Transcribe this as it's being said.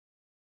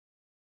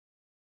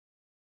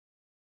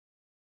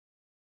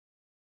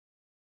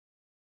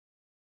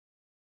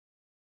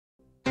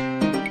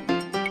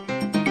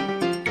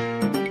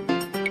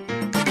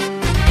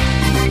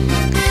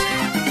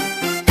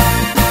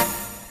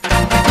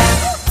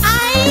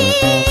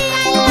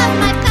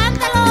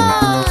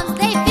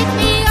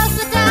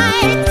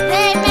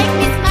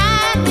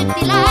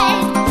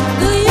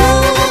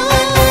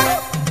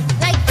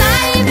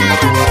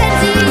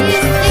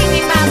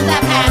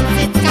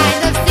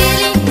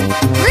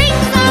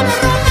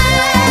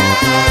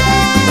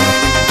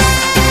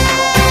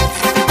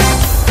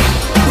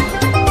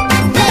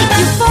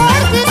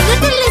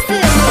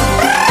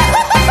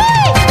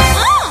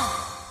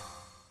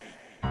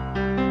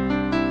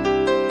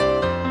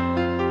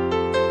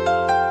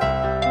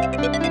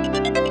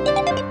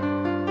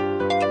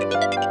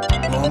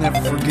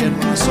never forget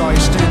when I saw you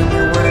standing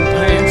there wearing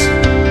pants.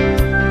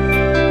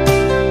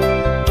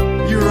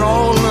 You were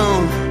all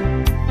alone.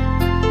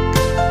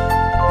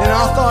 And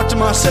I thought to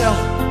myself,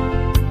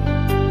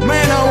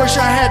 man, I wish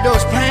I had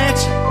those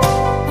pants.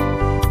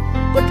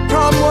 But the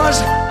problem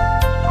was,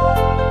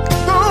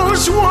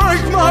 those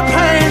weren't my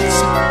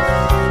pants.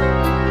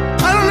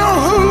 I don't know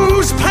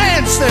whose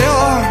pants they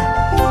are,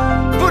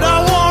 but I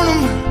want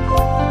them.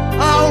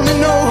 I only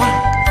know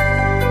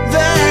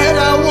that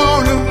I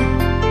want them.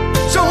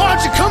 So why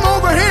don't you come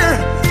over here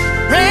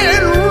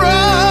and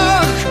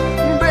rock,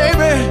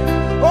 baby?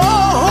 Oh,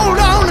 hold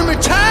on to me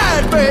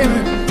tight, baby.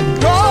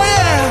 Oh,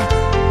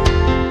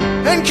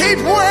 yeah. And keep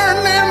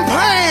wearing them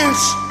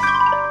pants,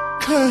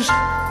 'cause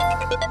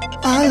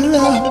I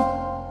love you.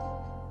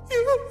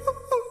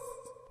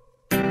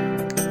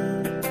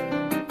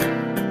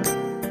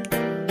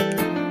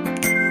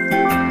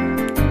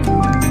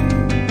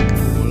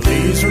 Well,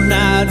 these are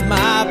not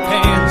my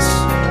pants.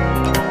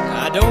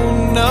 I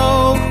don't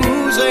know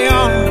whose they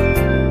are.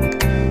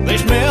 They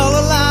smell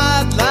a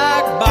lot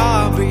like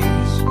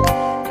Bobby's,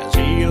 'cause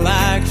he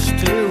likes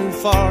to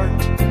fart.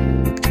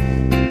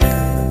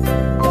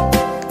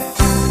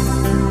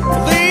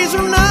 These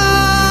are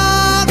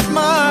not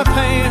my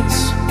pants.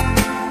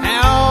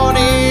 How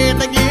did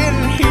they get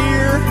in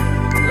here?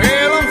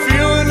 Well, I'm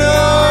filling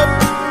up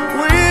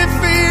with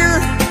fear,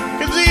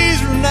 'cause these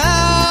are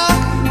not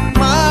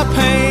my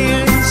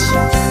pants.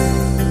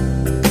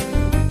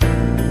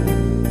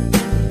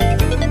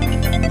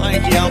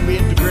 Thank you, I'll be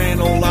at the Grand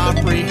Ole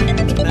Opry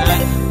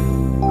tonight.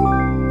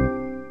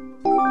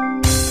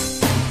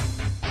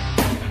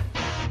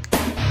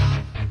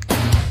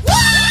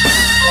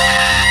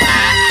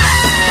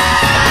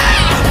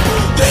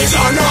 These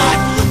are not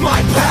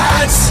my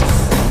pants.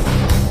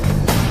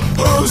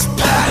 Whose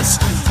pants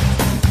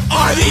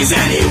are these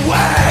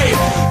anyway?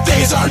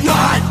 These are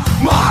not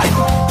my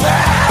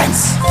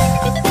pants.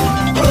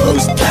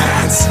 Whose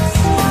pants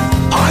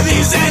are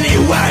these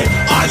anyway?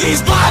 Are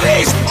these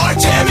Bobby's or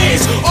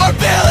Timmy's or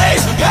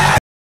Billy's pants?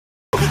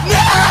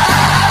 No!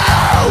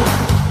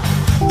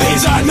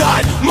 These are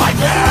not my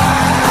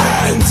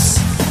pants.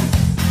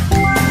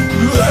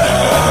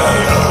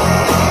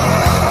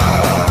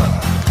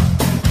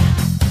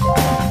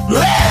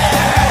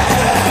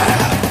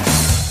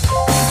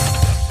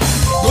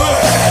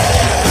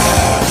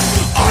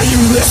 Are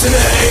you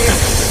listening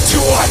to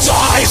what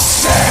I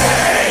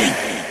say?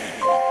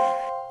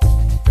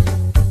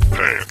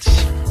 Pants.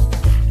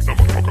 I'm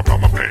gonna talk about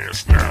my pants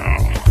now.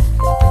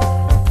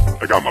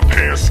 I got my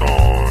pants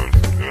on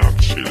and I'm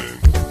chilling,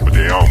 but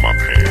they aren't my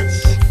pants.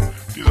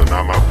 These are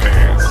not my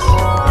pants.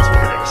 That's what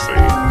I gotta say.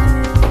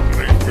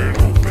 I ain't wearing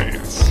no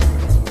pants.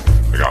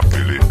 I got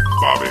Billy,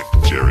 Bobby,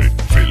 Jerry,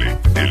 Philly,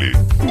 Illy,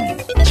 ooh,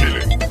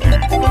 chilling,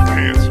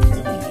 pants,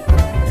 ooh,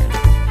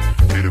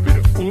 little bit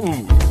of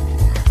ooh,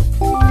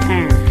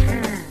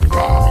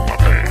 my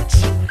pants.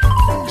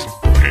 Whose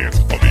pants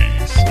are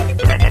these?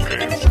 They're not my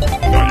pants.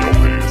 They're not your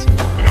pants.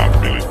 They're not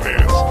Billy's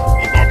pants,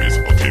 or Bobby's,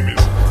 or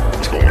Timmy's.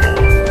 What's going on?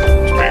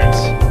 Whose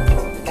pants?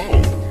 Oh,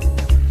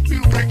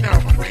 little breakdown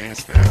for the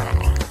pants now.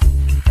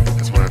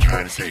 That's what I'm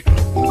trying to say.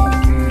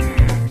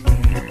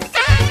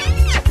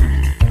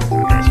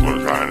 That's what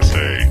I'm trying to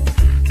say.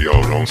 Yo,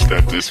 don't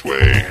step this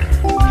way.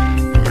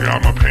 I got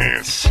my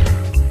pants.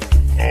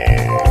 Oh,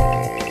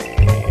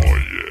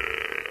 yeah.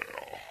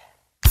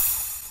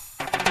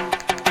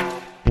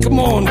 Come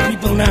on,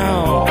 people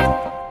now.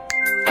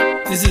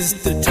 This is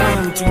the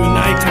time to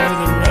unite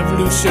over the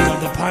revolution of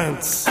the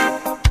pants.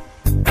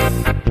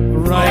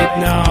 Right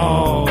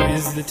now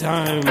is the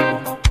time.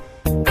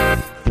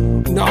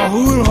 Now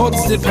who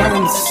holds the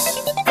pants?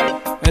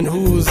 And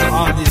whose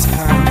are these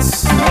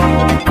pants?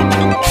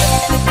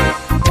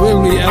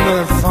 Will we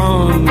ever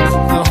found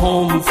a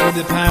home for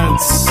the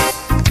pants?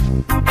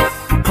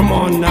 Come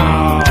on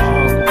now,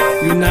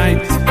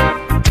 unite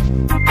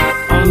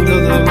under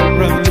the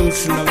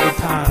revolution of the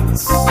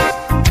pants.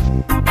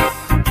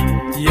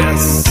 Yes.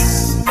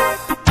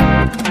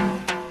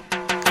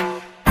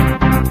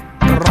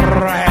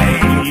 Right.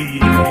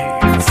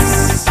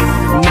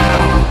 Now.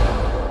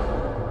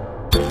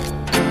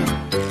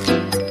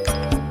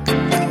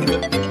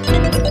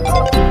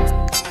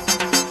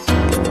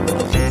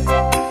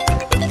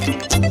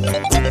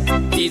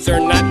 These are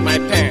not my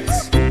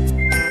pants.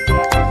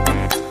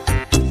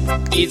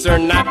 These are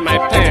not my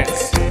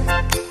pants.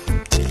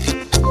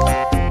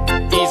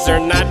 These are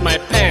not my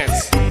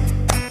pants.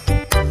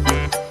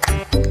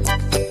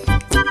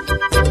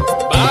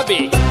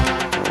 Bobby!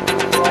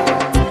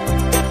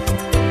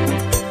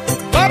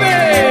 Bobby!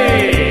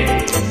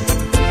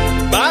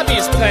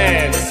 Bobby's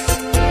pants.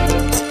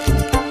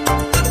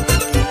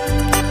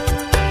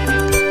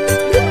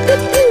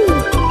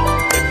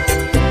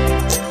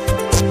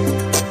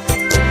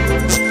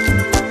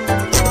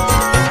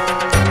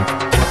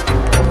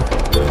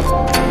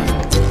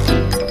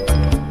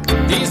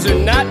 These are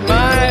not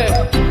my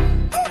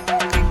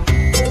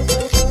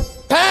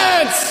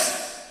pants!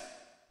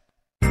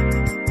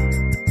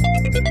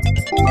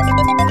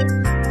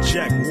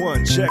 Check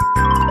one, check.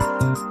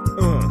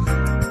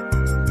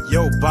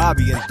 Yo, Bobby.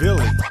 Bobby and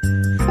Billy.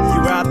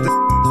 You out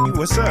the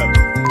what's up?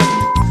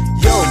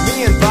 Yo,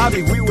 me and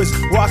Bobby, we was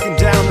walking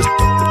down the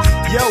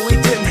yo, we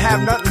didn't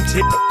have nothing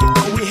to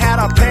we had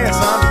our pants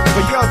on,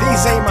 but yo,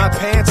 these ain't my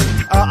pants.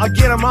 I'll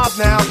get them off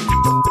now.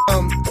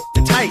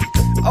 Tight.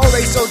 Oh,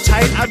 they so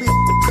tight, I be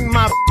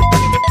my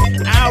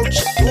ouch,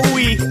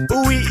 ooey,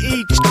 ooey,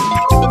 each.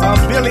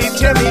 Billy,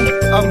 Timmy,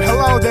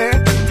 hello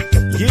there.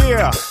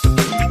 Yeah,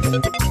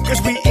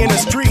 cause we in the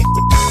street.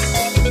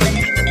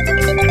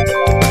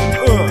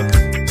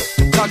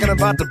 Talking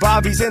about the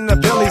Bobbies and the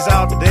Billies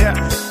out there,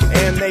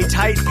 and they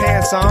tight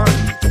pants on.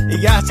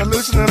 You got to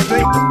loosen them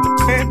things,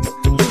 man.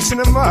 Loosen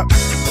them up.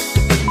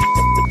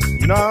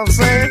 You know what I'm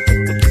saying?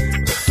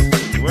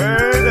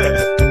 Word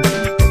up.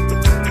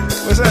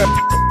 What's up?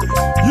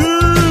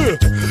 Yeah!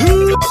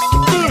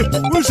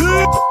 What's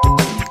up?